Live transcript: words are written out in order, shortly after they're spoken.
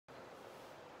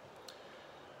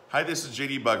Hi, this is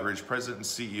JD Bugridge, President and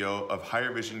CEO of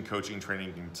Higher Vision Coaching, Training,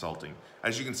 and Consulting.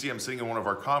 As you can see, I'm sitting in one of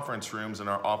our conference rooms in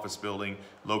our office building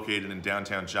located in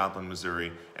downtown Joplin,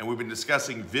 Missouri, and we've been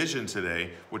discussing vision today,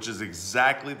 which is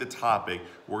exactly the topic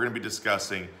we're going to be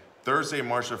discussing Thursday,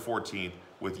 March the 14th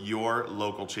with your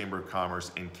local Chamber of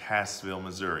Commerce in Cassville,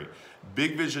 Missouri.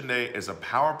 Big Vision Day is a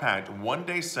power-packed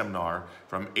one-day seminar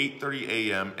from 8:30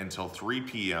 a.m. until 3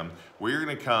 p.m. where you're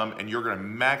going to come and you're going to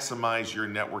maximize your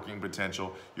networking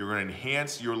potential. You're going to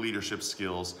enhance your leadership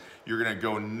skills. You're going to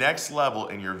go next level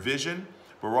in your vision,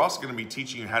 but we're also going to be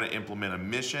teaching you how to implement a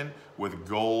mission with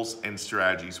goals and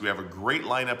strategies. We have a great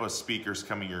lineup of speakers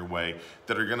coming your way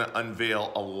that are going to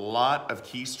unveil a lot of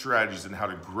key strategies on how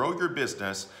to grow your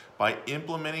business by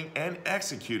implementing and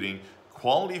executing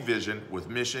quality vision with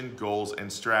mission, goals,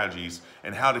 and strategies,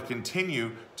 and how to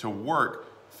continue to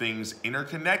work things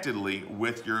interconnectedly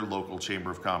with your local Chamber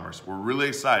of Commerce. We're really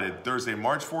excited Thursday,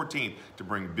 March 14th to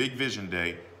bring Big Vision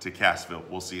Day to Cassville.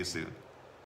 We'll see you soon.